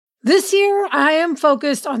This year, I am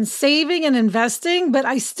focused on saving and investing, but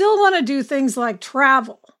I still want to do things like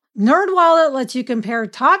travel. NerdWallet lets you compare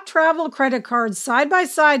top travel credit cards side by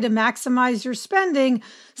side to maximize your spending,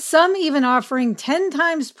 some even offering 10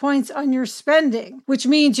 times points on your spending, which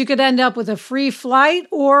means you could end up with a free flight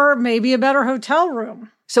or maybe a better hotel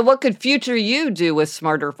room. So what could future you do with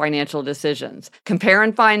smarter financial decisions? Compare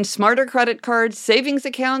and find smarter credit cards, savings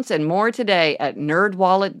accounts, and more today at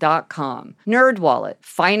nerdwallet.com. NerdWallet,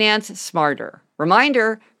 finance smarter.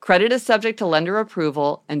 Reminder, credit is subject to lender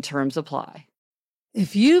approval and terms apply.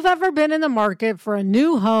 If you've ever been in the market for a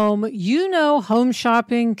new home, you know home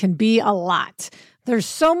shopping can be a lot. There's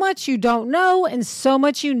so much you don't know and so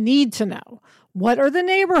much you need to know. What are the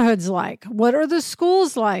neighborhoods like? What are the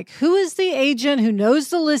schools like? Who is the agent who knows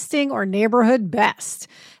the listing or neighborhood best?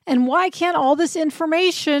 And why can't all this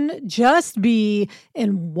information just be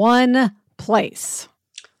in one place?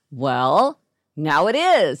 Well, now it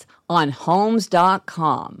is on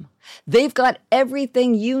Homes.com. They've got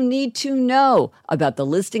everything you need to know about the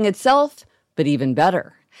listing itself, but even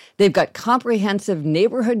better. They've got comprehensive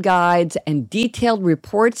neighborhood guides and detailed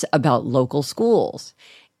reports about local schools.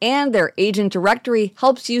 And their agent directory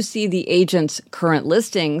helps you see the agent's current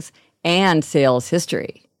listings and sales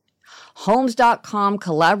history. Homes.com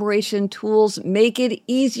collaboration tools make it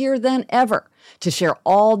easier than ever to share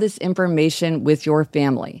all this information with your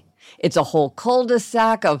family. It's a whole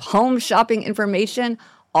cul-de-sac of home shopping information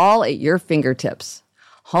all at your fingertips.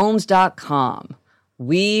 Homes.com.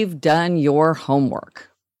 We've done your homework.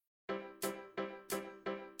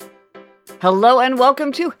 Hello and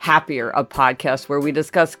welcome to Happier, a podcast where we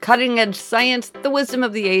discuss cutting-edge science, the wisdom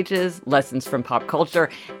of the ages, lessons from pop culture,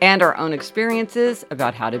 and our own experiences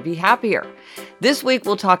about how to be happier. This week,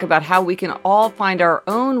 we'll talk about how we can all find our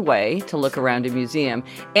own way to look around a museum,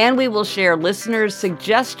 and we will share listeners'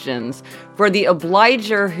 suggestions for the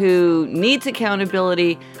obliger who needs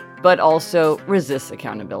accountability, but also resists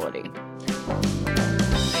accountability.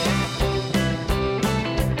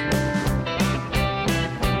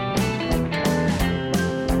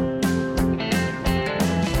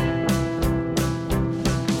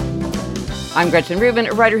 I'm Gretchen Rubin,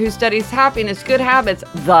 a writer who studies happiness, good habits,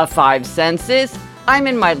 the five senses. I'm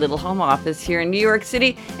in my little home office here in New York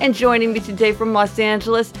City, and joining me today from Los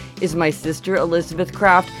Angeles is my sister Elizabeth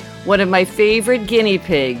Kraft, one of my favorite guinea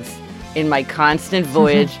pigs in my constant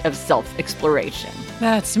voyage of self-exploration.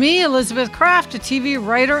 That's me, Elizabeth Kraft, a TV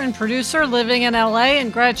writer and producer living in LA.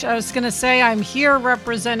 And Gretch, I was going to say I'm here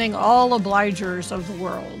representing all obligers of the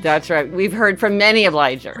world. That's right. We've heard from many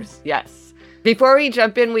obligers. Yes. Before we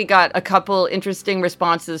jump in, we got a couple interesting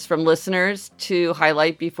responses from listeners to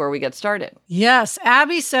highlight before we get started. Yes.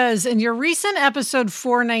 Abby says, in your recent episode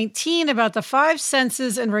 419 about the five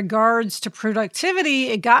senses in regards to productivity,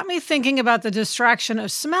 it got me thinking about the distraction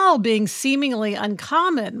of smell being seemingly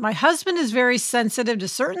uncommon. My husband is very sensitive to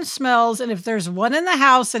certain smells, and if there's one in the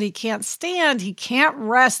house that he can't stand, he can't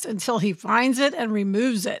rest until he finds it and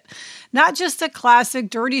removes it. Not just the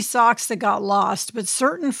classic dirty socks that got lost, but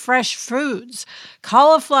certain fresh foods.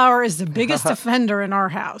 Cauliflower is the biggest offender in our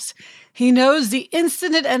house. He knows the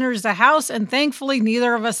instant it enters the house, and thankfully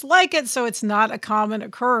neither of us like it, so it's not a common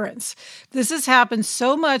occurrence. This has happened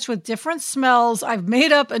so much with different smells, I've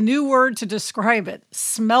made up a new word to describe it: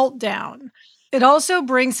 smeltdown. It also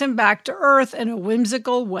brings him back to earth in a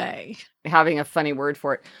whimsical way. Having a funny word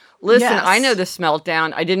for it. Listen, Yes. I know the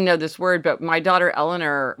smeltdown. I didn't know this word, but my daughter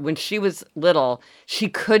Eleanor, when she was little, she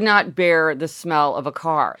could not bear the smell of a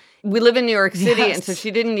car. We live in New York City, Yes. and so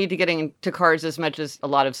she didn't need to get into cars as much as a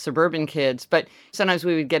lot of suburban kids. But sometimes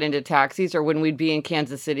we would get into taxis, or when we'd be in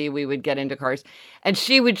Kansas City, we would get into cars. And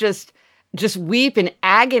she would just weep in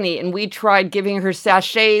agony. And we tried giving her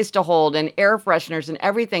sachets to hold and air fresheners and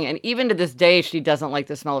everything. And even to this day, she doesn't like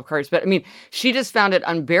the smell of cars. But I mean, she just found it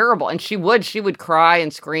unbearable. And she would cry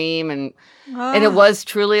and scream. And it was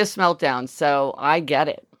truly a smeltdown. So I get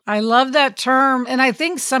it. I love that term. And I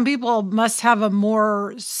think some people must have a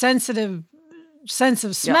more sensitive sense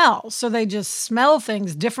of smell. So they just smell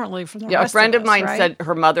things differently from the rest of us. A friend of mine right? said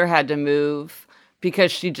her mother had to move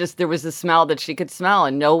because there was a smell that she could smell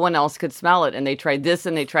and no one else could smell it. And they tried this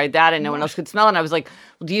and they tried that and no one else could smell it. And I was like,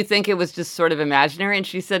 well, do you think it was just sort of imaginary? And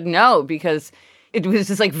she said, no, because it was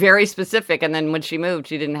just like very specific. And then when she moved,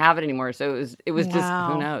 she didn't have it anymore. So it was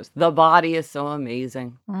just, who knows? The body is so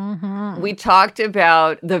amazing. Mm-hmm. We talked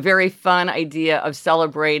about the very fun idea of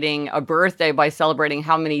celebrating a birthday by celebrating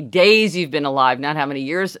how many days you've been alive, not how many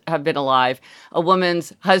years have been alive. A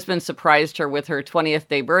woman's husband surprised her with her 20th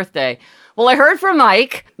day birthday. Well, I heard from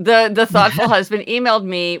Mike, the thoughtful husband, emailed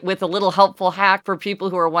me with a little helpful hack for people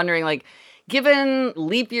who are wondering, like, given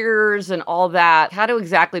leap years and all that, how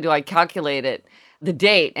exactly do I calculate it? The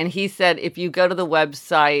date. And he said, if you go to the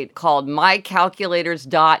website called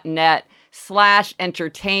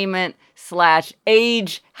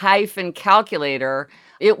mycalculators.net/entertainment/age-calculator,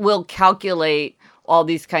 it will calculate all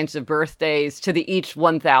these kinds of birthdays to the each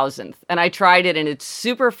 1000th. And I tried it and it's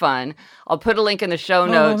super fun. I'll put a link in the show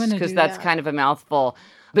notes because that's kind of a mouthful.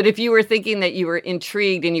 But if you were thinking that you were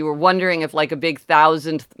intrigued and you were wondering if like a big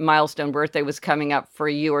 1000th milestone birthday was coming up for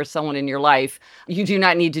you or someone in your life, you do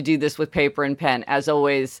not need to do this with paper and pen. As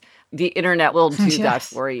always, the internet will do that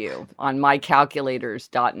for you on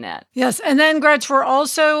mycalculators.net. Yes. And then, Gretch, we're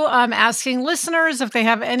also asking listeners if they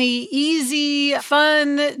have any easy,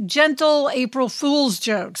 fun, gentle April Fool's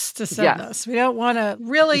jokes to send us. We don't want to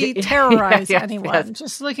really terrorize anyone. Yes.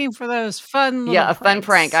 Just looking for those fun little a fun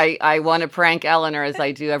prank. I want to prank Eleanor as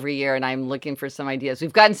I do every year, and I'm looking for some ideas.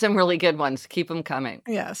 We've gotten some really good ones. Keep them coming.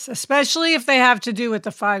 Yes, especially if they have to do with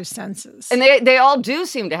the five senses. And they all do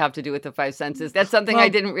seem to have to do with the five senses. That's something I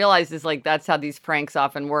didn't realize. Is like that's how these pranks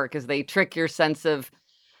often work, is they trick your sense of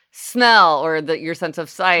smell or your sense of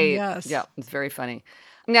sight. Yes. Yeah, it's very funny.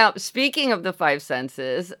 Now, speaking of the five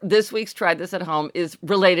senses, this week's Try This at Home is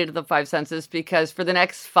related to the five senses because for the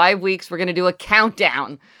next 5 weeks, we're going to do a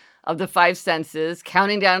countdown of the five senses,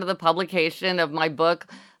 counting down to the publication of my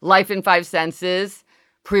book, Life in Five Senses.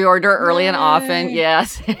 Pre-order early and often.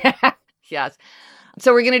 Yes. Yes.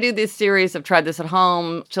 So we're going to do this series of Try This at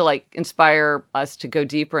Home to like inspire us to go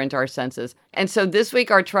deeper into our senses. And so this week,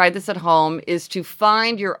 our Try This at Home is to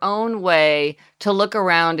find your own way to look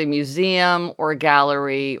around a museum or a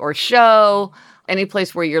gallery or show, any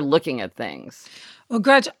place where you're looking at things. Well,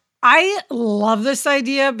 Gretch, I love this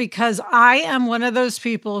idea because I am one of those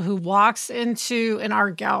people who walks into an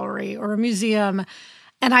art gallery or a museum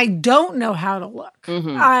and I don't know how to look.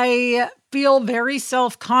 Mm-hmm. I feel very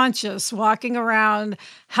self-conscious walking around.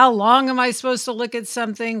 How long am I supposed to look at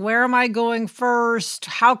something? Where am I going first?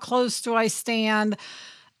 How close do I stand?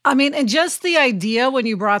 I mean, and just the idea when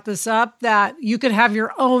you brought this up that you could have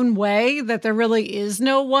your own way, that there really is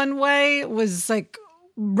no one way, was like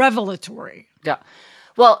revelatory. Yeah.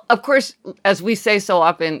 Well, of course, as we say so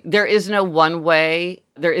often, there is no one way.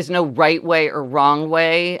 There is no right way or wrong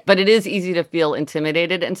way, but it is easy to feel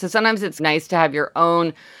intimidated. And so sometimes it's nice to have your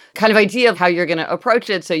own kind of idea of how you're going to approach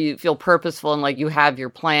it so you feel purposeful and like you have your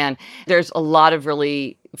plan. There's a lot of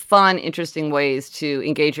really fun, interesting ways to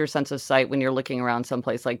engage your sense of sight when you're looking around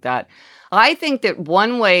someplace like that. I think that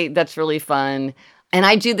one way that's really fun, and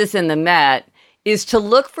I do this in the Met, is to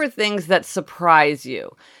look for things that surprise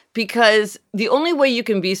you. Because the only way you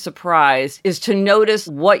can be surprised is to notice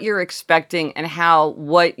what you're expecting and how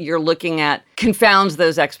what you're looking at confounds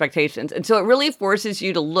those expectations. And so it really forces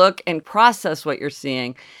you to look and process what you're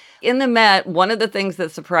seeing. In the Met, one of the things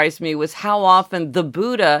that surprised me was how often the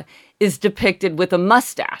Buddha is depicted with a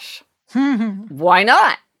mustache. Why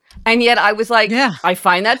not? And yet I was like, I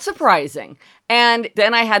find that surprising. And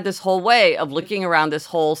then I had this whole way of looking around this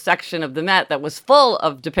whole section of the Met that was full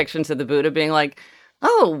of depictions of the Buddha being like,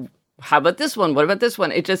 oh, how about this one? What about this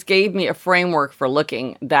one? It just gave me a framework for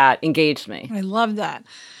looking that engaged me. I love that.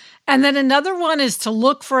 And then another one is to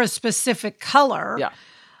look for a specific color. Yeah.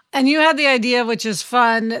 And you had the idea, which is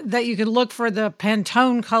fun, that you could look for the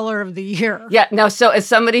Pantone color of the year. Yeah. No, so as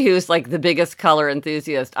somebody who's like the biggest color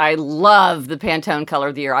enthusiast, I love the Pantone color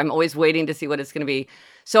of the year. I'm always waiting to see what it's going to be.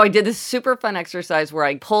 So I did this super fun exercise where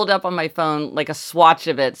I pulled up on my phone like a swatch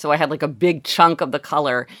of it. So I had like a big chunk of the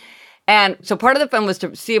color. And so part of the fun was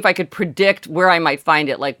to see if I could predict where I might find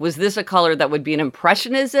it. Like, was this a color that would be an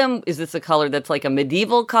impressionism? Is this a color that's like a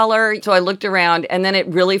medieval color? So I looked around and then it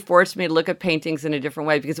really forced me to look at paintings in a different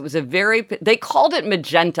way because it was they called it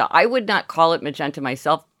magenta. I would not call it magenta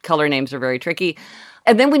myself. Color names are very tricky.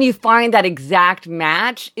 And then when you find that exact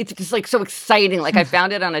match, it's just like so exciting. Like I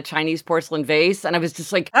found it on a Chinese porcelain vase and I was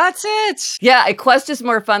just like, that's it. Yeah, a quest is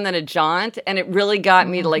more fun than a jaunt. And it really got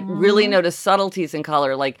me to like really notice subtleties in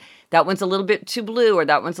color. Like that one's a little bit too blue or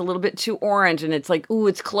that one's a little bit too orange. And it's like, ooh,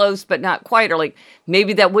 it's close, but not quite. Or like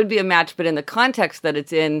maybe that would be a match, but in the context that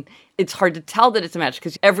it's in, it's hard to tell that it's a match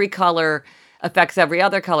because every color affects every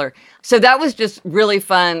other color. So that was just really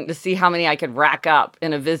fun to see how many I could rack up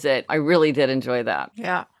in a visit. I really did enjoy that.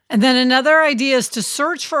 Yeah. And then another idea is to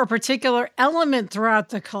search for a particular element throughout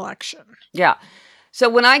the collection. Yeah. So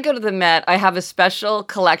when I go to the Met, I have a special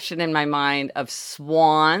collection in my mind of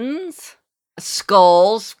swans,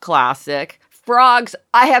 skulls, classic, frogs.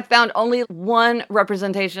 I have found only one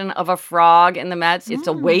representation of a frog in the Met. It's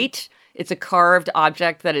a weight. It's a carved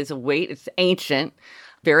object that is a weight. It's ancient,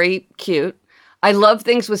 very cute. I love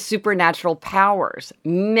things with supernatural powers.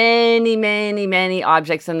 Many, many, many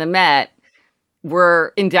objects in the Met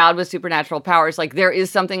were endowed with supernatural powers. Like there is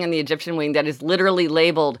something in the Egyptian wing that is literally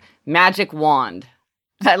labeled magic wand.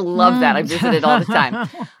 I love that. I visit it all the time.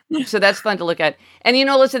 So that's fun to look at. And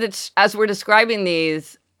listen, as we're describing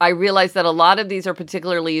these, I realize that a lot of these are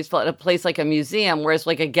particularly useful at a place like a museum, whereas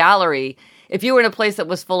like a gallery, if you were in a place that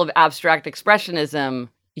was full of abstract expressionism,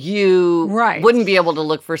 you wouldn't be able to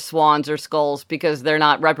look for swans or skulls because they're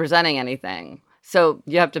not representing anything. So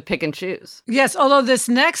you have to pick and choose. Yes, although this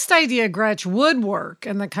next idea, Gretch, would work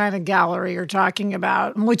in the kind of gallery you're talking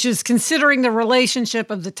about, which is considering the relationship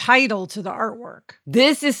of the title to the artwork.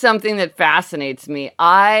 This is something that fascinates me.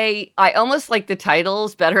 I almost like the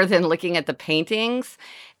titles better than looking at the paintings.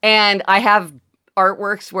 And I have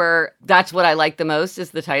artworks where that's what I like the most is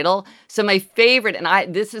the title. So my favorite,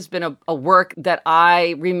 and this has been a work that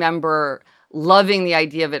I remember loving the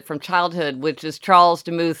idea of it from childhood, which is Charles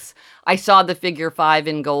Demuth's I Saw the Figure 5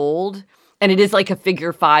 in Gold. And it is like a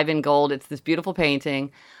figure 5 in gold. It's this beautiful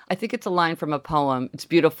painting. I think it's a line from a poem. It's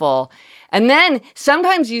beautiful. And then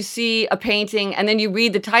sometimes you see a painting and then you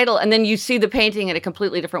read the title and then you see the painting in a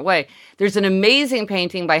completely different way. There's an amazing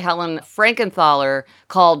painting by Helen Frankenthaler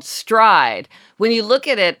called Stride. When you look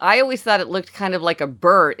at it, I always thought it looked kind of like a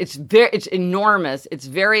bird. It's enormous. It's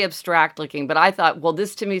very abstract looking, but I thought, well,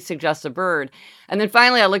 this to me suggests a bird. And then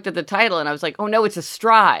finally I looked at the title and I was like, oh no, it's a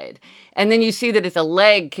stride. And then you see that it's a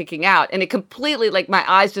leg kicking out and it completely, like my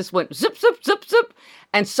eyes just went zip, zip, zip, zip.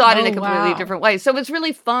 And saw it in a completely different way. So it's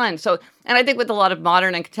really fun. And I think with a lot of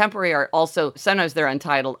modern and contemporary art, also sometimes they're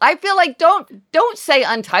untitled. I feel like don't say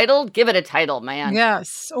untitled, give it a title, man.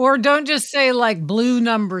 Yes, or don't just say like blue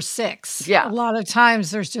number 6. Yeah, a lot of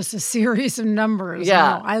times there's just a series of numbers.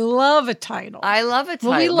 Yeah, no, I love a title. I love a title.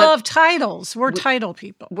 Well, we love titles. We're title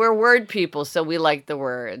people. We're word people, so we like the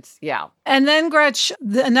words. Yeah. And then, Gretch,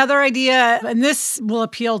 another idea, and this will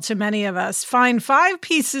appeal to many of us, find 5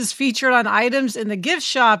 pieces featured on items in the gift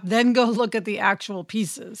shop, then go look at the actual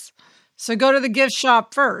pieces. So go to the gift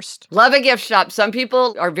shop first. Love a gift shop. Some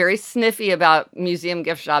people are very sniffy about museum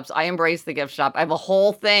gift shops. I embrace the gift shop. I have a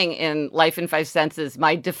whole thing in Life in 5 Senses,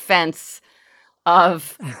 my defense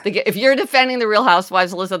of if you're defending the Real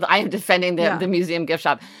Housewives, Elizabeth, I am defending the museum gift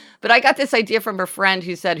shop. But I got this idea from a friend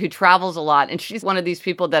who travels a lot. And she's one of these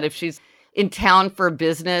people that if she's in town for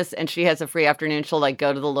business and she has a free afternoon, she'll like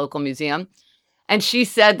go to the local museum. And she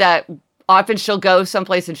said that often she'll go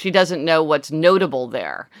someplace and she doesn't know what's notable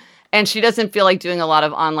there. And she doesn't feel like doing a lot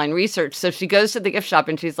of online research. So she goes to the gift shop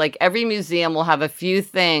and she's like, every museum will have a few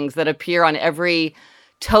things that appear on every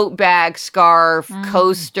tote bag, scarf,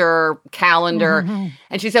 coaster, calendar. Mm-hmm.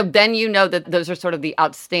 And she said, then you know that those are sort of the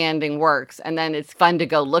outstanding works. And then it's fun to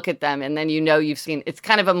go look at them. And then you've seen, it's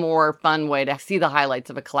kind of a more fun way to see the highlights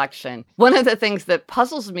of a collection. One of the things that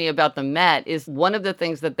puzzles me about the Met is one of the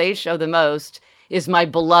things that they show the most is my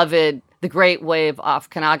beloved, the Great Wave off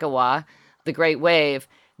Kanagawa, the Great Wave.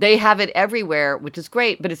 They have it everywhere, which is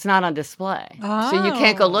great, but it's not on display. Oh. So you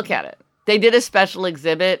can't go look at it. They did a special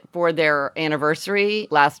exhibit for their anniversary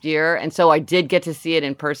last year. And so I did get to see it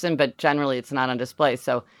in person, but generally it's not on display.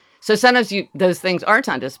 So sometimes those things aren't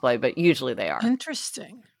on display, but usually they are.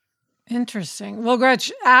 Interesting. Well,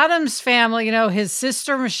 Gretch, Adam's family, his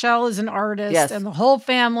sister Michelle is an artist, yes, and the whole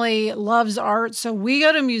family loves art. So we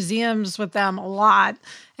go to museums with them a lot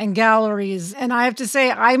and galleries. And I have to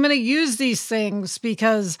say, I'm going to use these things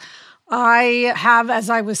because I have, as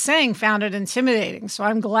I was saying, found it intimidating. So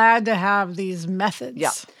I'm glad to have these methods.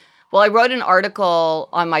 Yeah. Well, I wrote an article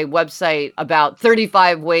on my website about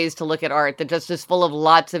 35 ways to look at art that just is full of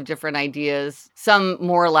lots of different ideas, some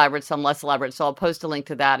more elaborate, some less elaborate. So I'll post a link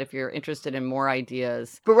to that if you're interested in more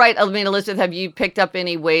ideas. But right, I mean, Elizabeth, have you picked up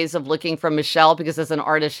any ways of looking from Michelle? Because as an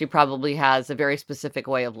artist, she probably has a very specific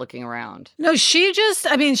way of looking around. No, she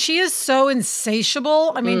is so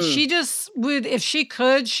insatiable. I mean, she just would, if she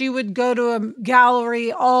could, she would go to a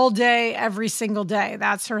gallery all day, every single day.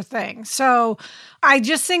 That's her thing. So I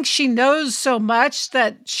just think she knows so much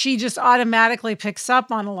that she just automatically picks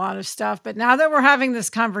up on a lot of stuff. But now that we're having this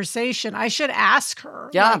conversation, I should ask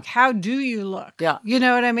her, like, how do you look? Yeah. You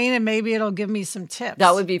know what I mean? And maybe it'll give me some tips.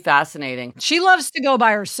 That would be fascinating. She loves to go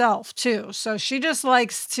by herself, too. So she just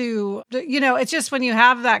likes to, it's just when you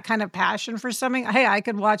have that kind of passion for something, hey, I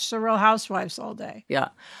could watch The Real Housewives all day. Yeah.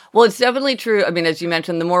 Well, it's definitely true. I mean, as you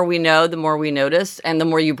mentioned, the more we know, the more we notice. And the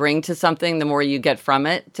more you bring to something, the more you get from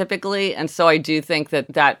it, typically. And so I do think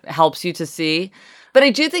that helps you to see. But I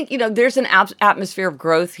do think, there's an atmosphere of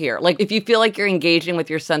growth here. Like if you feel like you're engaging with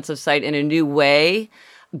your sense of sight in a new way,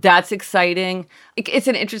 that's exciting. It's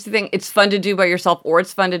an interesting thing. It's fun to do by yourself or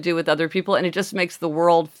it's fun to do with other people. And it just makes the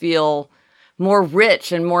world feel more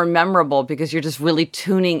rich and more memorable because you're just really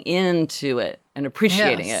tuning into it and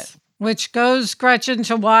appreciating it. Which goes, Gretchen,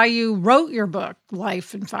 to why you wrote your book,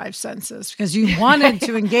 Life in Five Senses, because you wanted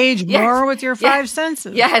to engage Yes, more with your yes, five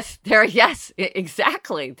senses. Yes,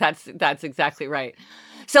 exactly. That's exactly right.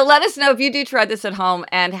 So let us know if you do try this at home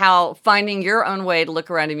and how finding your own way to look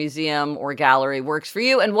around a museum or gallery works for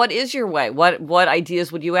you. And what is your way? What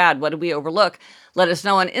ideas would you add? What did we overlook? Let us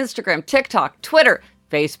know on Instagram, TikTok, Twitter,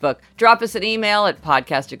 Facebook. Drop us an email at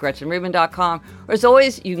podcast@GretchenRubin.com. Or as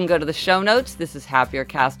always, you can go to the show notes. This is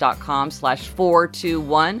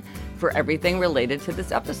happiercast.com/421 for everything related to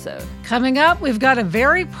this episode. Coming up, we've got a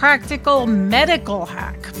very practical medical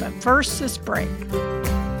hack. But first, this break.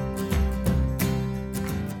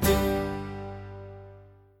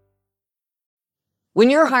 When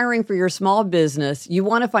you're hiring for your small business, you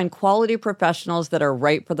want to find quality professionals that are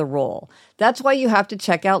right for the role. That's why you have to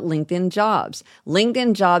check out LinkedIn Jobs.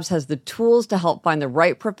 LinkedIn Jobs has the tools to help find the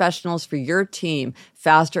right professionals for your team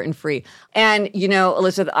faster and free. And,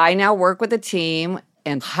 Elizabeth, I now work with a team,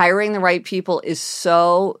 and hiring the right people is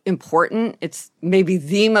so important. It's maybe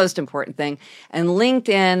the most important thing. And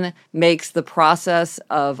LinkedIn makes the process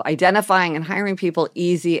of identifying and hiring people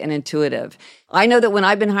easy and intuitive. I know that when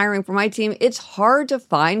I've been hiring for my team, it's hard to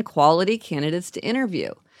find quality candidates to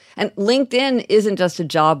interview. And LinkedIn isn't just a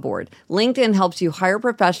job board. LinkedIn helps you hire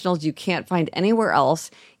professionals you can't find anywhere else,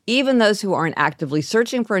 even those who aren't actively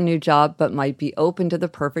searching for a new job but might be open to the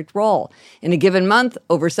perfect role. In a given month,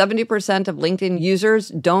 over 70% of LinkedIn users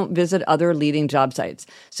don't visit other leading job sites.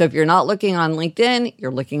 So if you're not looking on LinkedIn, you're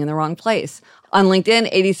looking in the wrong place. On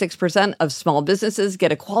LinkedIn, 86% of small businesses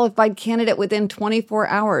get a qualified candidate within 24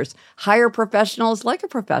 hours. Hire professionals like a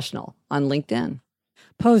professional on LinkedIn.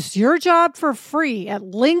 Post your job for free at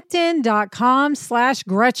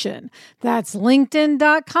linkedin.com/Gretchen. That's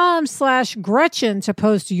linkedin.com/Gretchen to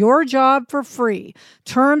post your job for free.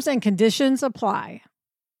 Terms and conditions apply.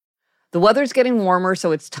 The weather's getting warmer,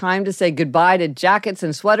 so it's time to say goodbye to jackets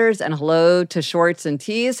and sweaters and hello to shorts and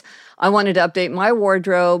tees. I wanted to update my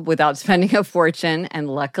wardrobe without spending a fortune, and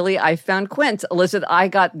luckily I found Quince. Elizabeth, I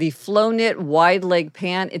got the flow knit wide leg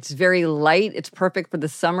pant. It's very light. It's perfect for the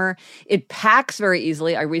summer. It packs very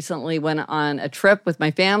easily. I recently went on a trip with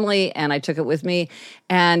my family, and I took it with me,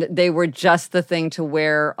 and they were just the thing to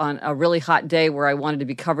wear on a really hot day where I wanted to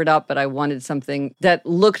be covered up, but I wanted something that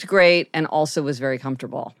looked great and also was very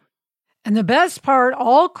comfortable. And the best part,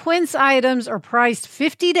 all Quince items are priced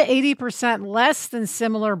 50 to 80% less than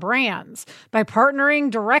similar brands. By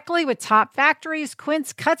partnering directly with top factories,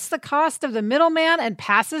 Quince cuts the cost of the middleman and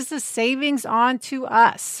passes the savings on to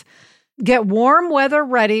us. Get warm weather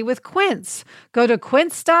ready with Quince. Go to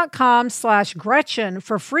quince.com/Gretchen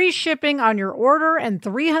for free shipping on your order and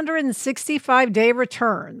 365-day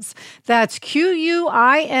returns. That's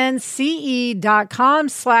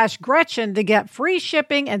QUINCE.com/Gretchen to get free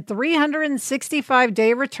shipping and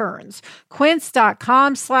 365-day returns.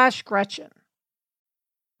 Quince.com/Gretchen.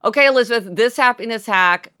 Okay, Elizabeth, this happiness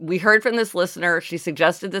hack, we heard from this listener. She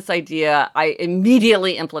suggested this idea. I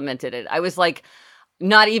immediately implemented it. I was like,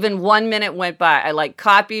 not even 1 minute went by. I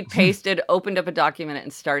copied, pasted, opened up a document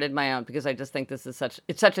and started my own because I just think this is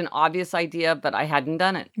such an obvious idea, but I hadn't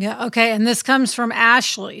done it. Yeah, okay. And this comes from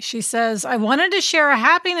Ashley. She says, I wanted to share a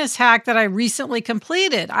happiness hack that I recently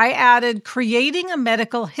completed. I added creating a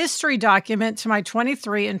medical history document to my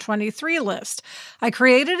 23 and 23 list. I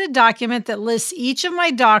created a document that lists each of my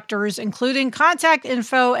doctors, including contact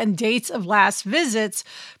info and dates of last visits,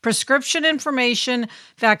 prescription information,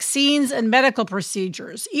 vaccines, and medical procedures.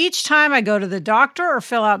 Each time I go to the doctor or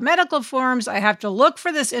fill out medical forms, I have to look for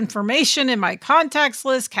this information in my contacts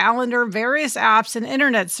list, calendar, various apps, and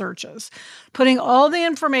internet searches. Putting all the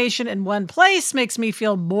information in one place makes me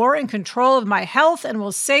feel more in control of my health and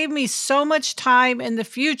will save me so much time in the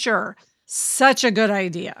future. Such a good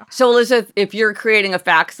idea. So, Elizabeth, if you're creating a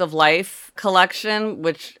Facts of Life collection,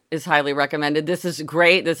 which is highly recommended, this is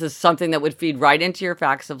great. This is something that would feed right into your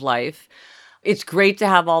Facts of Life. It's great to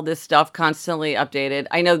have all this stuff constantly updated.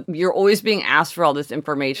 I know you're always being asked for all this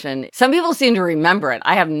information. Some people seem to remember it.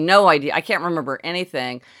 I have no idea. I can't remember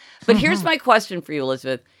anything. But here's my question for you,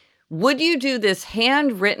 Elizabeth. Would you do this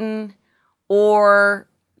handwritten or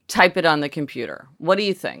type it on the computer? What do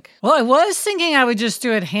you think? Well, I was thinking I would just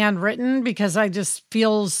do it handwritten because I just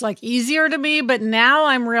feels like easier to me. But now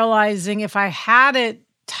I'm realizing if I had it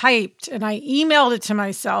typed and I emailed it to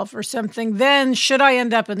myself or something, then should I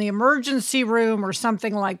end up in the emergency room or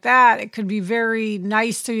something like that, it could be very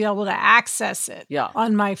nice to be able to access it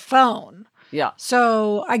on my phone. Yeah.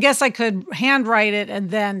 So I guess I could handwrite it and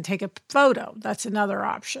then take a photo. That's another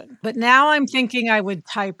option. But now I'm thinking I would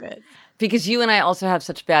type it. Because you and I also have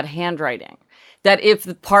such bad handwriting that if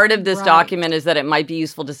the part of this Right. document is that it might be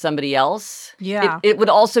useful to somebody else, Yeah. it would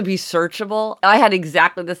also be searchable. I had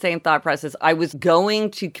exactly the same thought process. I was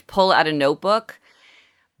going to pull out a notebook,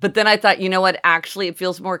 but then I thought, you know what? Actually, it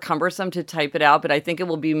feels more cumbersome to type it out, but I think it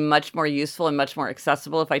will be much more useful and much more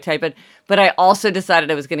accessible if I type it. But I also decided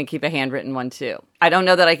I was going to keep a handwritten one too. I don't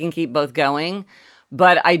know that I can keep both going,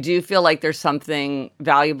 but I do feel like there's something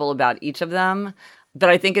valuable about each of them. But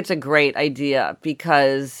I think it's a great idea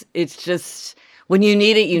because it's just, when you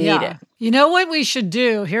need it, you need it. You know what we should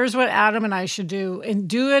do? Here's what Adam and I should do, and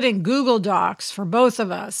do it in Google Docs for both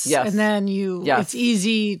of us. Yes. And then it's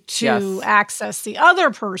easy to Yes. access the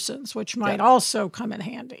other person's, which might also come in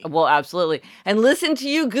handy. Well, absolutely. And listen to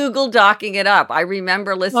you Google docking it up. I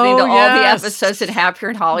remember listening to all the yes. episodes in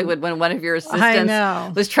Happier in Hollywood when one of your I assistants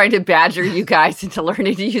know. was trying to badger you guys into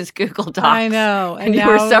learning to use Google Docs. I know. And you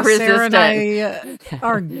were so Sarah resistant. and I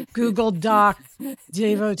are Google Doc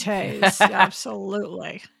devotees.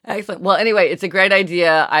 Absolutely. Excellent. Well, anyway, it's a great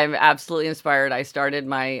idea. I'm absolutely inspired. I started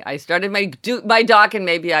my doc, and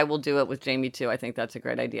maybe I will do it with Jamie too. I think that's a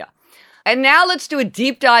great idea. And now let's do a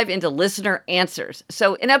deep dive into listener answers.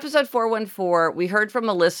 So in episode 414, we heard from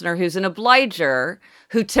a listener who's an obliger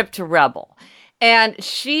who tipped to Rebel. And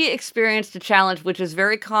she experienced a challenge which is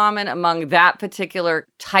very common among that particular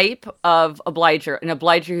type of obliger, an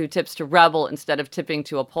obliger who tips to Rebel instead of tipping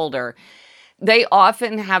to upholder. They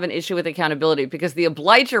often have an issue with accountability because the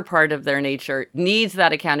obliger part of their nature needs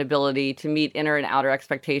that accountability to meet inner and outer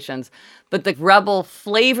expectations. But the rebel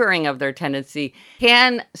flavoring of their tendency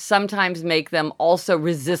can sometimes make them also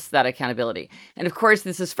resist that accountability. And of course,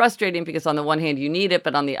 this is frustrating because on the one hand, you need it,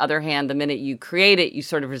 but on the other hand, the minute you create it, you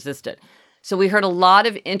sort of resist it. So we heard a lot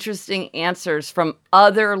of interesting answers from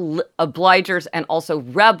other obligers and also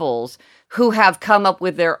rebels who have come up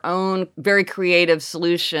with their own very creative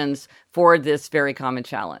solutions for this very common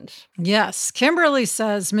challenge. Yes. Kimberly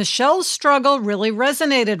says, Michelle's struggle really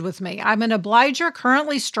resonated with me. I'm an obliger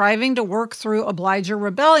currently striving to work through obliger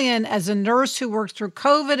rebellion as a nurse who worked through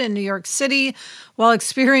COVID in New York City while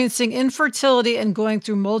experiencing infertility and going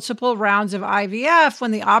through multiple rounds of IVF.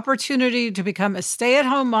 When the opportunity to become a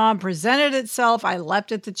stay-at-home mom presented itself, I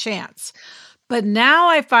leapt at the chance. But now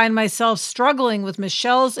I find myself struggling with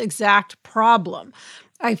Michelle's exact problem.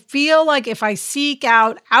 I feel like if I seek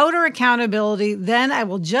out outer accountability, then I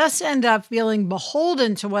will just end up feeling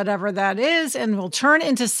beholden to whatever that is and will turn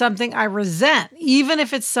into something I resent, even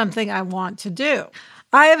if it's something I want to do.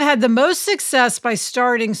 I have had the most success by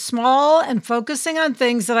starting small and focusing on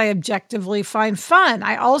things that I objectively find fun.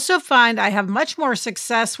 I also find I have much more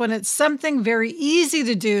success when it's something very easy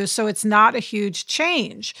to do, so it's not a huge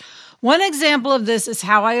change. One example of this is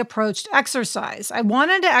how I approached exercise. I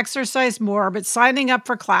wanted to exercise more, but signing up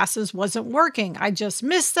for classes wasn't working. I just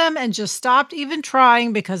missed them and just stopped even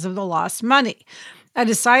trying because of the lost money. I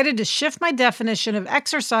decided to shift my definition of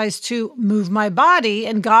exercise to move my body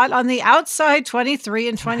and got on the outside 23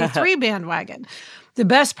 and 23 bandwagon. The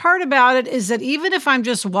best part about it is that even if I'm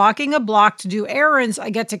just walking a block to do errands, I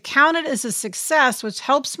get to count it as a success, which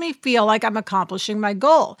helps me feel like I'm accomplishing my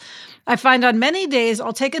goal. I find on many days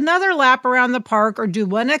I'll take another lap around the park or do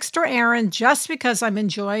one extra errand just because I'm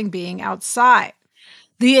enjoying being outside.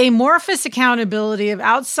 The amorphous accountability of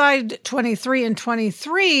outside 23 and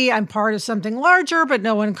 23, I'm part of something larger, but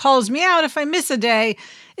no one calls me out if I miss a day,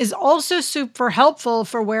 is also super helpful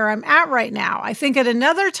for where I'm at right now. I think at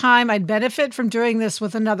another time I'd benefit from doing this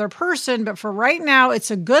with another person, but for right now,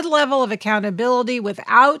 it's a good level of accountability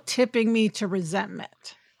without tipping me to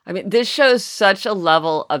resentment. I mean, this shows such a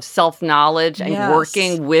level of self-knowledge and Yes.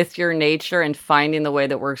 working with your nature and finding the way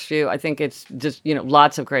that works for you. I think it's just,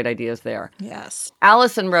 lots of great ideas there. Yes.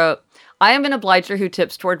 Allison wrote, I am an obliger who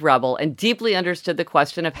tips toward rebel and deeply understood the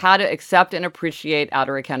question of how to accept and appreciate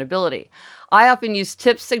outer accountability. I often use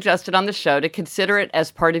tips suggested on the show to consider it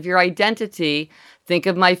as part of your identity, think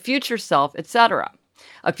of my future self, etc.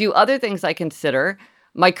 A few other things I consider,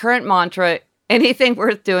 my current mantra, anything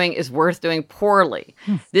worth doing is worth doing poorly.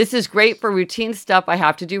 This is great for routine stuff I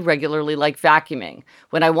have to do regularly, like vacuuming.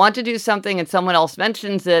 When I want to do something and someone else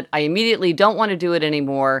mentions it, I immediately don't want to do it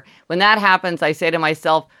anymore. When that happens, I say to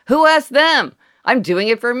myself, who asked them? I'm doing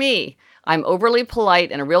it for me. I'm overly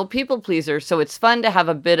polite and a real people pleaser, so it's fun to have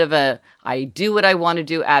a bit of a I do what I want to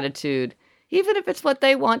do attitude, even if it's what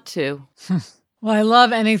they want to. Well, I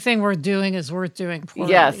love anything worth doing is worth doing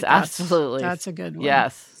poorly. Yes, absolutely. That's a good one.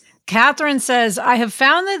 Yes. Catherine says, I have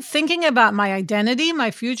found that thinking about my identity, my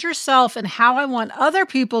future self, and how I want other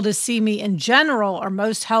people to see me in general are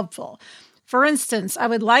most helpful. For instance, I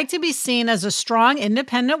would like to be seen as a strong,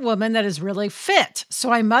 independent woman that is really fit,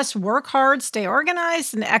 so I must work hard, stay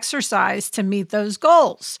organized, and exercise to meet those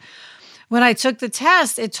goals. When I took the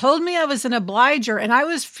test, it told me I was an obliger, and I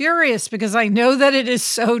was furious because I know that it is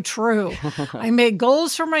so true. I make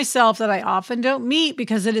goals for myself that I often don't meet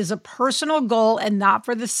because it is a personal goal and not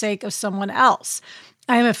for the sake of someone else.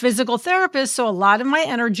 I am a physical therapist, so a lot of my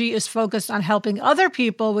energy is focused on helping other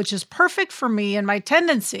people, which is perfect for me and my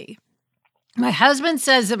tendency. My husband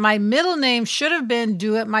says that my middle name should have been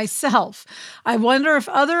Do It Myself. I wonder if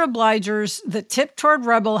other obligers that tip toward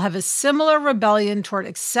rebel have a similar rebellion toward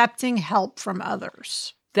accepting help from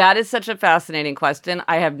others. That is such a fascinating question.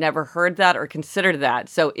 I have never heard that or considered that.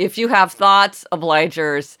 So if you have thoughts,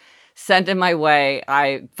 obligers, send them my way.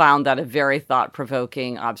 I found that a very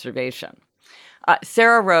thought-provoking observation.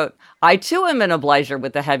 Sarah wrote, I too am an obliger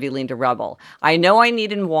with a heavy lean to rebel. I know I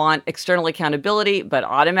need and want external accountability, but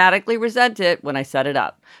automatically resent it when I set it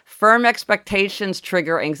up. Firm expectations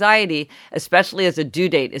trigger anxiety, especially as a due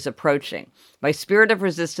date is approaching. My spirit of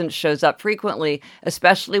resistance shows up frequently,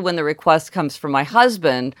 especially when the request comes from my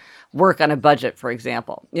husband, work on a budget, for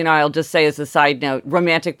example. I'll just say as a side note,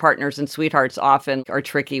 romantic partners and sweethearts often are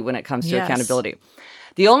tricky when it comes to accountability.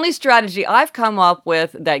 The only strategy I've come up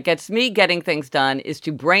with that gets me getting things done is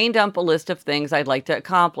to brain dump a list of things I'd like to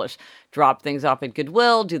accomplish. Drop things off at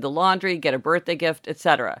Goodwill, do the laundry, get a birthday gift,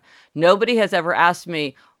 etc. Nobody has ever asked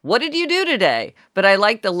me, what did you do today? But I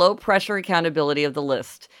like the low pressure accountability of the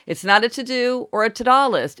list. It's not a to-do or a to-do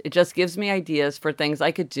list. It just gives me ideas for things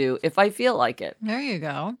I could do if I feel like it. There you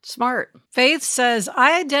go. Smart. Faith says,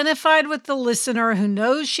 I identified with the listener who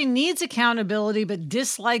knows she needs accountability but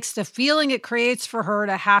dislikes the feeling it creates for her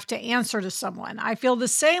to have to answer to someone. I feel the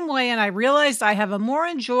same way, and I realized I have a more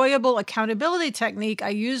enjoyable accountability technique I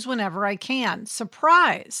use whenever I can.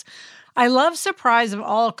 Surprise. I love surprise of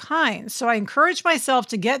all kinds, so I encourage myself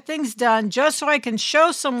to get things done just so I can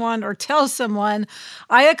show someone or tell someone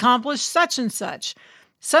I accomplished such and such.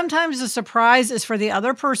 Sometimes the surprise is for the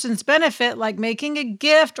other person's benefit, like making a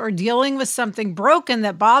gift or dealing with something broken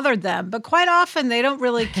that bothered them, but quite often they don't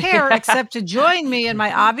really care except to join me in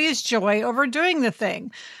my obvious joy over doing the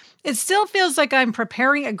thing. It still feels like I'm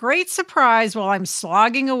preparing a great surprise while I'm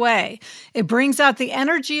slogging away. It brings out the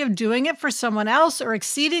energy of doing it for someone else or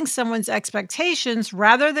exceeding someone's expectations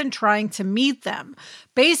rather than trying to meet them.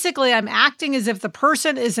 Basically, I'm acting as if the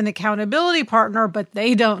person is an accountability partner, but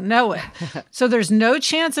they don't know it. So there's no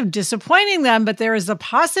chance of disappointing them, but there is a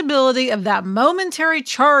possibility of that momentary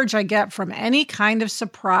charge I get from any kind of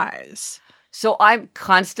surprise. So I'm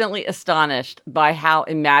constantly astonished by how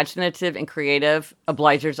imaginative and creative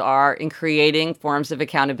obligers are in creating forms of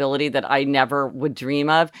accountability that I never would dream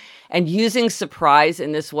of. And using surprise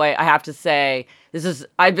in this way, I have to say,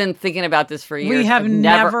 I've been thinking about this for years. We have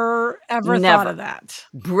never thought of that.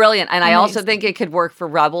 Brilliant. And Amazing. I also think it could work for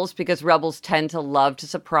rebels because rebels tend to love to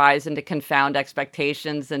surprise and to confound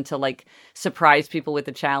expectations and to surprise people with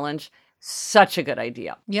a challenge. Such a good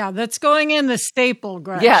idea. Yeah, that's going in the staple,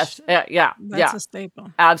 Gretch. Yes, yeah. That's a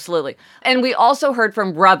staple. Absolutely. And we also heard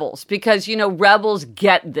from rebels because, rebels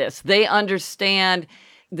get this. They understand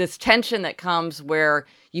this tension that comes where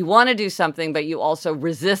you want to do something, but you also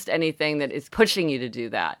resist anything that is pushing you to do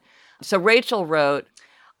that. So Rachel wrote,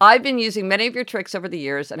 I've been using many of your tricks over the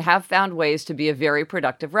years and have found ways to be a very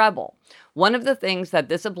productive rebel. One of the things that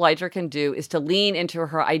this obliger can do is to lean into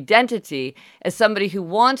her identity as somebody who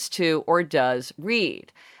wants to or does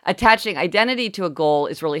read. Attaching identity to a goal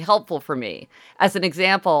is really helpful for me. As an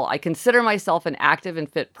example, I consider myself an active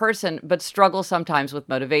and fit person, but struggle sometimes with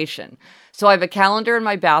motivation. So I have a calendar in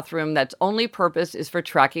my bathroom that's only purpose is for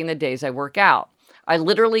tracking the days I work out. I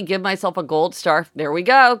literally give myself a gold star. There we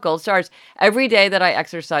go, gold stars, every day that I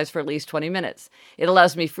exercise for at least 20 minutes. It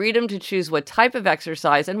allows me freedom to choose what type of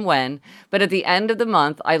exercise and when, but at the end of the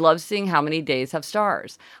month, I love seeing how many days have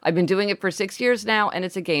stars. I've been doing it for 6 years now, and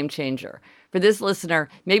it's a game changer. For this listener,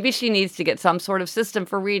 maybe she needs to get some sort of system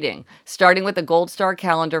for reading, starting with a gold star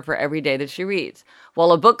calendar for every day that she reads.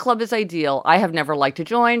 While a book club is ideal, I have never liked to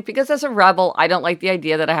join because as a rebel, I don't like the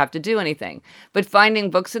idea that I have to do anything. But finding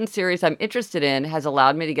books and series I'm interested in has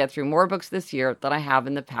allowed me to get through more books this year than I have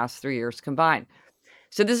in the past 3 years combined.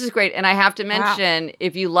 So this is great. And I have to mention,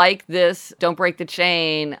 If you like this, don't break the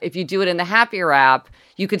chain. If you do it in the Happier app,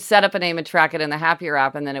 you could set up a name and track it in the Happier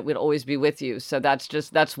app, and then it would always be with you. So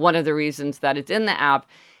that's one of the reasons that it's in the app,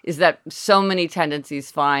 is that so many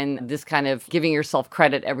tendencies find this kind of giving yourself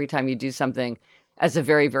credit every time you do something as a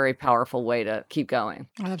very, very powerful way to keep going.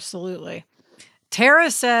 Absolutely.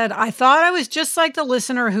 Tara said, I thought I was just like the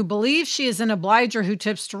listener who believes she is an obliger who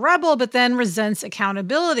tips to rebel, but then resents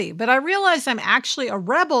accountability. But I realized I'm actually a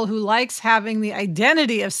rebel who likes having the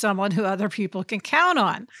identity of someone who other people can count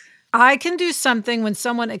on. I can do something when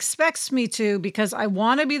someone expects me to because I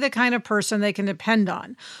want to be the kind of person they can depend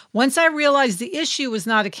on. Once I realized the issue was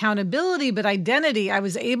not accountability, but identity, I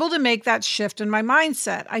was able to make that shift in my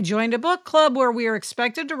mindset. I joined a book club where we are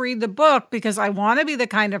expected to read the book because I want to be the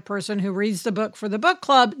kind of person who reads the book for the book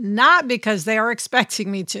club, not because they are expecting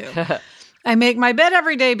me to. I make my bed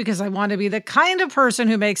every day because I want to be the kind of person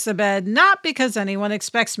who makes the bed, not because anyone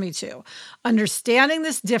expects me to. Understanding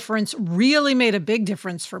this difference really made a big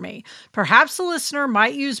difference for me. Perhaps the listener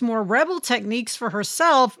might use more rebel techniques for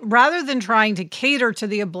herself rather than trying to cater to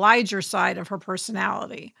the obliger side of her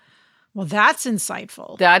personality. Well, that's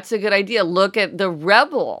insightful. That's a good idea. Look at the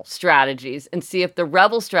rebel strategies and see if the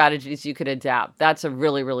rebel strategies you could adapt. That's a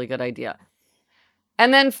really, really good idea.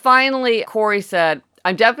 And then finally, Corey said,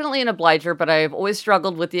 I'm definitely an obliger, but I have always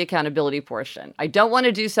struggled with the accountability portion. I don't want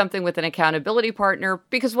to do something with an accountability partner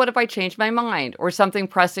because what if I change my mind or something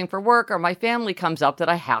pressing for work or my family comes up that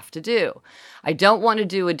I have to do? I don't want to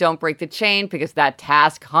do a don't break the chain because that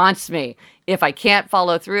task haunts me. If I can't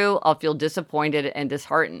follow through, I'll feel disappointed and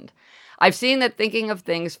disheartened. I've seen that thinking of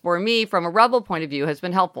things for me from a rebel point of view has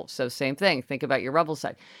been helpful. So same thing, think about your rebel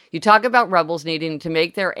side. You talk about rebels needing to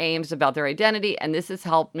make their aims about their identity, and this has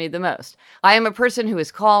helped me the most. I am a person who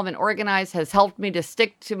is calm and organized, has helped me to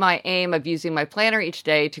stick to my aim of using my planner each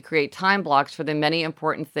day to create time blocks for the many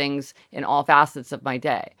important things in all facets of my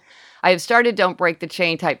day. I have started don't break the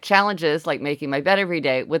chain type challenges like making my bed every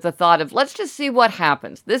day with the thought of let's just see what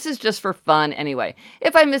happens. This is just for fun anyway.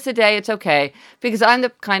 If I miss a day, it's okay because I'm the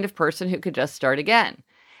kind of person who could just start again.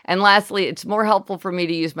 And lastly, it's more helpful for me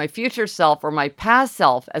to use my future self or my past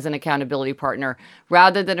self as an accountability partner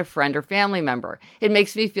rather than a friend or family member. It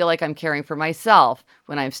makes me feel like I'm caring for myself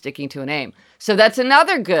when I'm sticking to an aim. So that's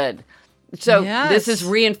another good. So This is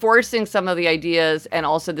reinforcing some of the ideas and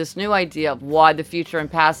also this new idea of why the future and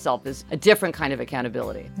past self is a different kind of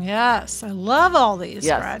accountability. Yes, I love all these,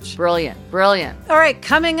 yes, Gretch. Brilliant, brilliant. All right,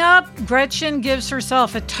 coming up, Gretchen gives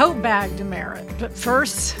herself a tote bag demerit. But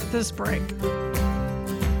first, this break.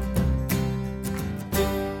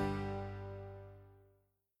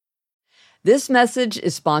 This message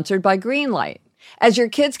is sponsored by Greenlight. As your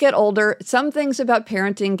kids get older, some things about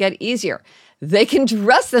parenting get easier. They can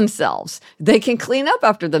dress themselves. They can clean up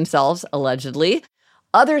after themselves, allegedly.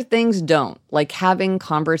 Other things don't, like having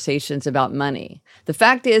conversations about money. The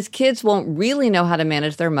fact is, kids won't really know how to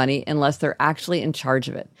manage their money unless they're actually in charge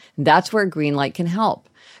of it. That's where Greenlight can help.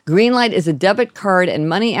 Greenlight is a debit card and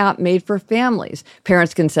money app made for families.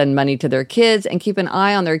 Parents can send money to their kids and keep an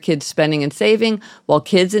eye on their kids' spending and saving, while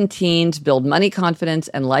kids and teens build money confidence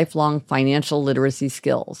and lifelong financial literacy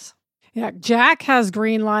skills. Yeah, Jack has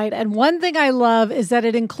Greenlight, and one thing I love is that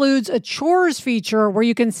it includes a chores feature where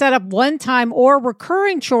you can set up one-time or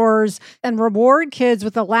recurring chores and reward kids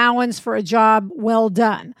with allowance for a job well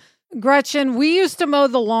done. Gretchen, we used to mow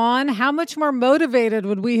the lawn. How much more motivated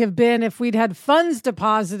would we have been if we'd had funds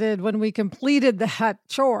deposited when we completed that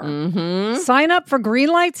chore? Mm-hmm. Sign up for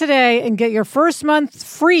Greenlight today and get your first month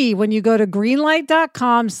free when you go to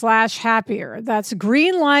greenlight.com/happier. That's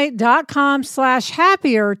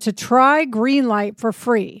greenlight.com/happier to try Greenlight for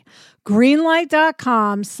free.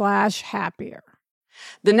 Greenlight.com/happier.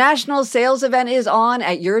 The national sales event is on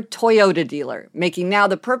at your Toyota dealer, making now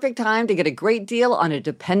the perfect time to get a great deal on a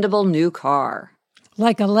dependable new car.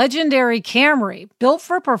 Like a legendary Camry, built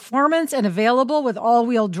for performance and available with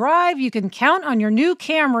all-wheel drive, you can count on your new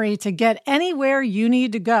Camry to get anywhere you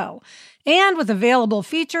need to go. And with available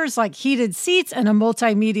features like heated seats and a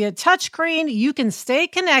multimedia touchscreen, you can stay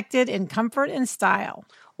connected in comfort and style.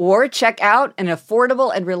 Or check out an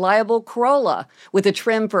affordable and reliable Corolla with a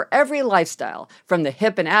trim for every lifestyle, from the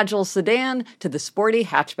hip and agile sedan to the sporty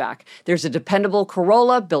hatchback. There's a dependable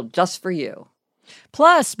Corolla built just for you.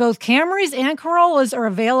 Plus, both Camrys and Corollas are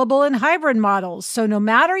available in hybrid models, so no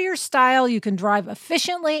matter your style, you can drive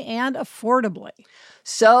efficiently and affordably.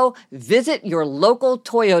 So visit your local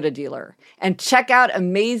Toyota dealer and check out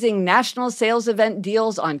amazing national sales event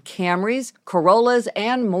deals on Camrys, Corollas,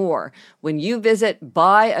 and more when you visit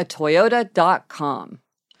buyatoyota.com.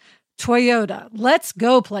 Toyota, let's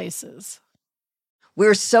go places.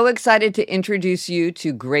 We're so excited to introduce you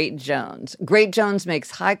to Great Jones. Great Jones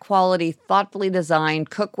makes high-quality, thoughtfully designed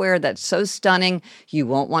cookware that's so stunning you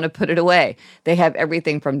won't want to put it away. They have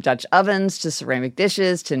everything from Dutch ovens to ceramic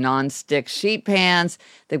dishes to non-stick sheet pans.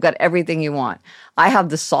 They've got everything you want. I have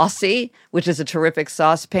the Saucy, which is a terrific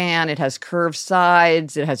saucepan. It has curved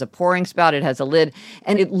sides. It has a pouring spout. It has a lid.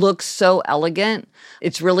 And it looks so elegant.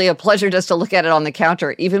 It's really a pleasure just to look at it on the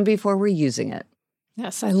counter, even before we're using it.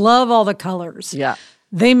 Yes, I love all the colors. Yeah.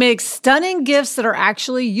 They make stunning gifts that are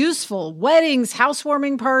actually useful. Weddings,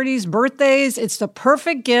 housewarming parties, birthdays. It's the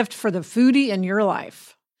perfect gift for the foodie in your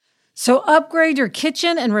life. So upgrade your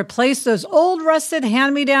kitchen and replace those old rusted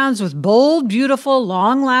hand-me-downs with bold, beautiful,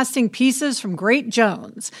 long-lasting pieces from Great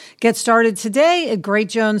Jones. Get started today at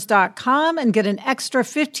greatjones.com and get an extra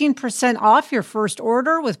 15% off your first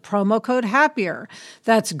order with promo code HAPPIER.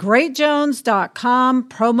 That's greatjones.com,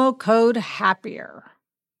 promo code HAPPIER.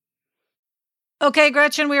 Okay,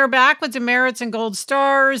 Gretchen, we are back with demerits and gold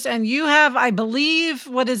stars, and you have, I believe,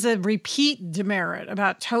 what is a repeat demerit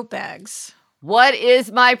about tote bags? What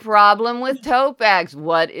is my problem with tote bags?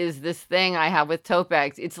 What is this thing I have with tote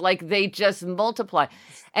bags? It's like they just multiply.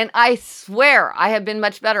 And I swear I have been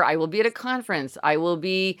much better. I will be at a conference. I will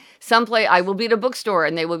be someplace. I will be at a bookstore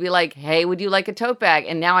and they will be like, hey, would you like a tote bag?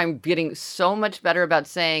 And now I'm getting so much better about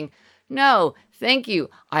saying, no, thank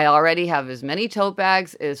you. I already have as many tote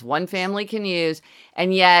bags as one family can use.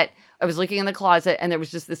 And yet I was looking in the closet and there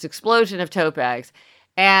was just this explosion of tote bags.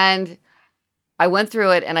 And I went through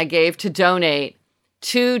it and I gave to donate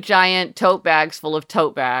 2 giant tote bags full of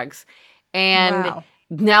tote bags. And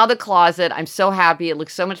now the closet, I'm so happy. It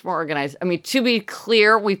looks so much more organized. I mean, to be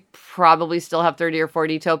clear, we probably still have 30 or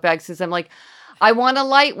 40 tote bags because I'm like, I want a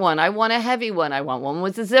light one. I want a heavy one. I want one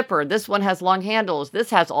with a zipper. This one has long handles. This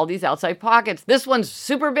has all these outside pockets. This one's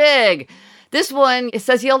super big. This one, it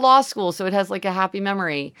says Yale Law School, so it has like a happy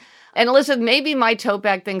memory. And Elizabeth, maybe my tote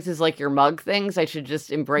bag things is like your mug things. I should just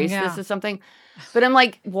embrace this as something. But I'm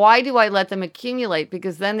like, why do I let them accumulate?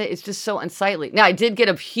 Because then it's just so unsightly. Now, I did get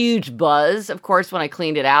a huge buzz, of course, when I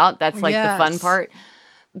cleaned it out. That's like the fun part.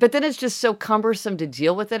 But then it's just so cumbersome to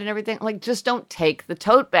deal with it and everything. Like, just don't take the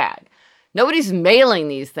tote bag. Nobody's mailing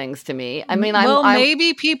these things to me. I mean,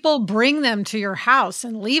 maybe people bring them to your house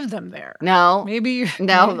and leave them there. No. Maybe.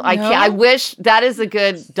 No, I can't. I wish that is a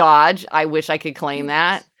good dodge. I wish I could claim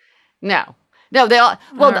that. No, they all.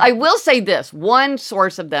 Well, I will say this. One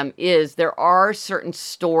source of them is there are certain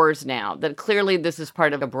stores now that clearly this is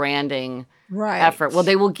part of a branding effort. Well,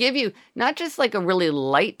 they will give you not just like a really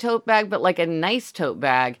light tote bag, but like a nice tote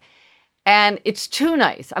bag. And it's too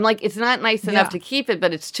nice. I'm like, it's not nice enough to keep it,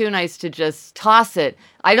 but it's too nice to just toss it.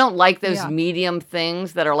 I don't like those medium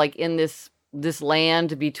things that are like in this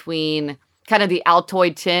land between kind of the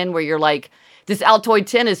Altoid tin where you're like, this Altoid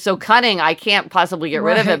tin is so cunning, I can't possibly get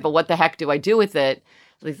rid of it, but what the heck do I do with it?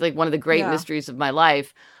 It's like one of the great mysteries of my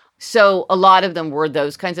life. So a lot of them were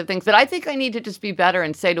those kinds of things. But I think I need to just be better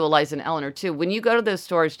and say to Eliza and Eleanor too, when you go to those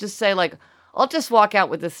stores, just say like, I'll just walk out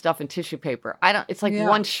with this stuff in tissue paper. It's like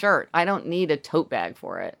one shirt. I don't need a tote bag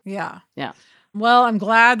for it. Yeah. Yeah. Well, I'm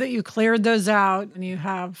glad that you cleared those out and you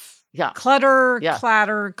have clutter,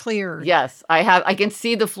 clatter cleared. Yes, I have. I can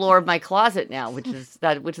see the floor of my closet now, which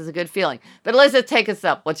is a good feeling. But Elizabeth, take us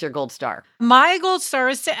up. What's your gold star? My gold star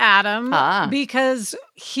is to Adam because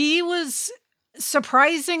he was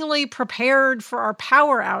surprisingly prepared for our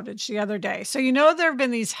power outage the other day. So, there have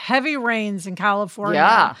been these heavy rains in California.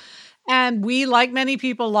 Yeah. And we, like many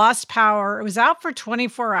people, lost power. It was out for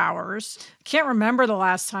 24 hours. I can't remember the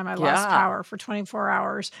last time I lost power for 24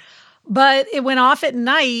 hours. But it went off at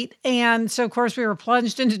night. And so, of course, we were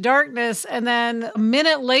plunged into darkness. And then a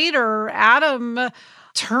minute later, Adam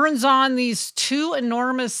turns on these 2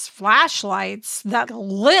 enormous flashlights that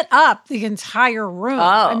lit up the entire room.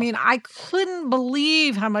 I mean, I couldn't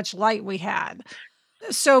believe how much light we had.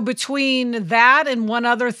 So between that and one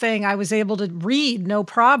other thing, I was able to read no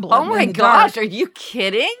problem. Oh my gosh, are you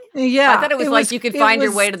kidding? Yeah. I thought it was like you could find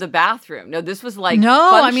your way to the bathroom. No, this was like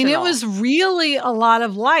functional. I mean, it was really a lot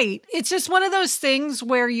of light. It's just one of those things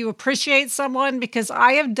where you appreciate someone because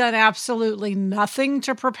I have done absolutely nothing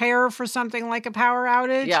to prepare for something like a power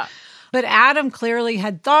outage. Yeah. But Adam clearly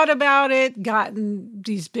had thought about it, gotten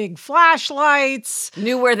these big flashlights.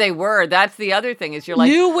 Knew where they were. That's the other thing is you're like,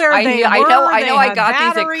 knew where they were. I know I got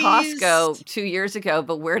batteries. These at Costco 2 years ago,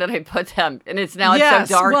 but where did I put them? And it's so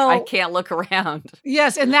dark, I can't look around.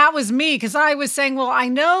 Yes, and that was me because I was saying, well, I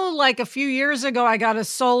know like a few years ago I got a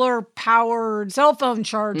solar-powered cell phone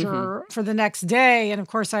charger for the next day. And of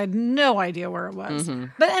course, I had no idea where it was.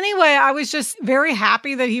 But anyway, I was just very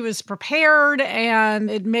happy that he was prepared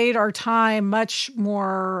and it made our time much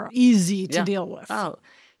more easy to deal with. Oh,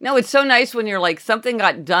 no, it's so nice when you're like, something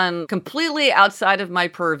got done completely outside of my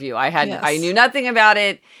purview. I knew nothing about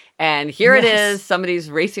it. And here it is. Somebody's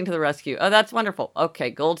racing to the rescue. Oh, that's wonderful. Okay.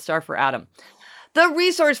 Gold star for Adam. The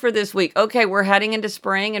resource for this week. Okay. We're heading into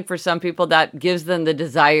spring. And for some people that gives them the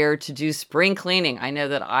desire to do spring cleaning. I know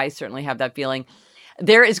that I certainly have that feeling.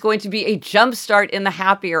 There is going to be a jumpstart in the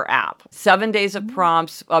Happier app. 7 days of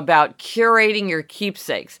prompts about curating your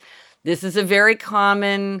keepsakes. This is a very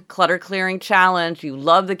common clutter clearing challenge. You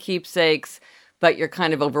love the keepsakes, but you're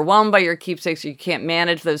kind of overwhelmed by your keepsakes. You can't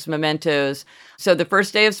manage those mementos. So the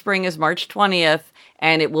first day of spring is March 20th,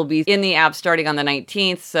 and it will be in the app starting on the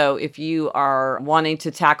 19th. So if you are wanting to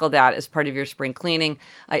tackle that as part of your spring cleaning,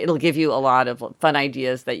 it'll give you a lot of fun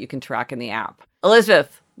ideas that you can track in the app.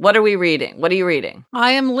 Elizabeth, what are we reading? What are you reading? I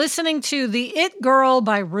am listening to The It Girl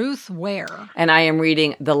by Ruth Ware. And I am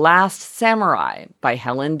reading The Last Samurai by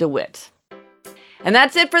Helen DeWitt. And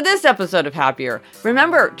that's it for this episode of Happier.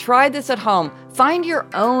 Remember, try this at home. Find your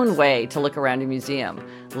own way to look around a museum.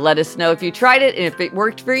 Let us know if you tried it and if it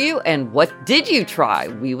worked for you, and what did you try?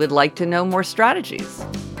 We would like to know more strategies.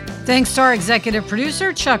 Thanks to our executive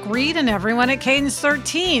producer, Chuck Reed, and everyone at Cadence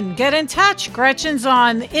 13. Get in touch. Gretchen's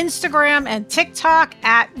on Instagram and TikTok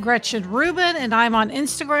at Gretchen Rubin, and I'm on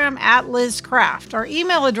Instagram at Liz Craft. Our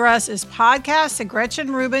email address is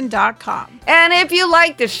podcast@GretchenRubin.com. And if you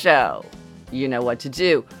like the show, you know what to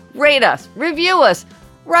do. Rate us, review us,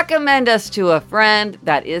 recommend us to a friend.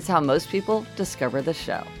 That is how most people discover the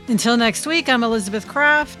show. Until next week, I'm Elizabeth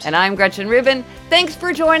Craft. And I'm Gretchen Rubin. Thanks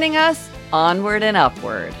for joining us. Onward and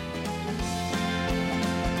upward.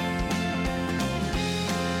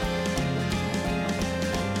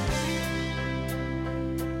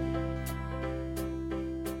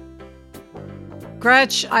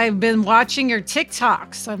 Gretch, I've been watching your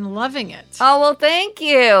TikToks. I'm loving it. Oh, well, thank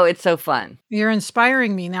you. It's so fun. You're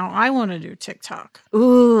inspiring me. Now I want to do TikTok.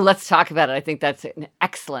 Ooh, let's talk about it. I think that's an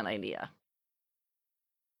excellent idea.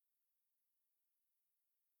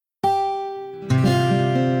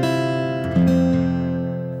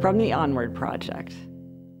 From the Onward Project.